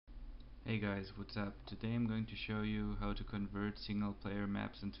Hey guys, what's up? Today I'm going to show you how to convert single player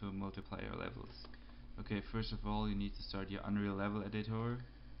maps into multiplayer levels. Okay, first of all you need to start your Unreal level editor.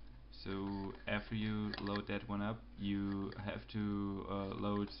 So after you load that one up, you have to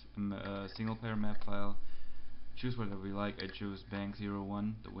load a single player map file. Choose whatever you like. I chose Bank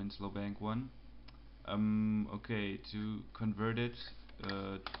 01, the Winslow Bank one. Okay, to convert it,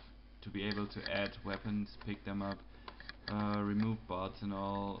 to be able to add weapons, pick them up, remove bots and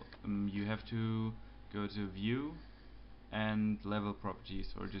all, you have to go to view and level properties,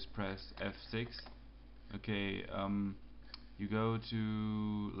 or just press F6. Okay, you go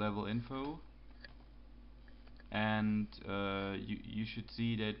to level info, and you should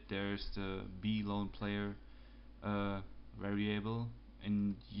see that there's the B lone player variable,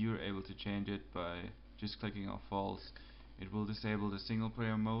 and you're able to change it by just clicking on false. It will disable the single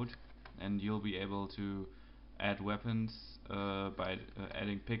player mode, and you'll be able to add weapons by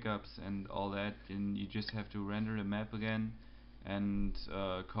adding pickups and all that. And you just have to render the map again and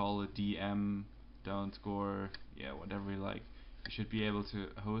call it DM down score, yeah, whatever you like. You should be able to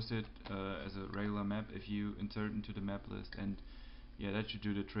host it as a regular map if you insert into the map list, and yeah, that should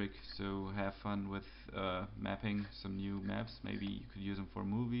do the trick. So have fun with mapping some new maps. Maybe you could use them for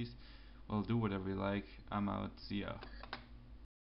movies. Well, do whatever you like. I'm out. See ya.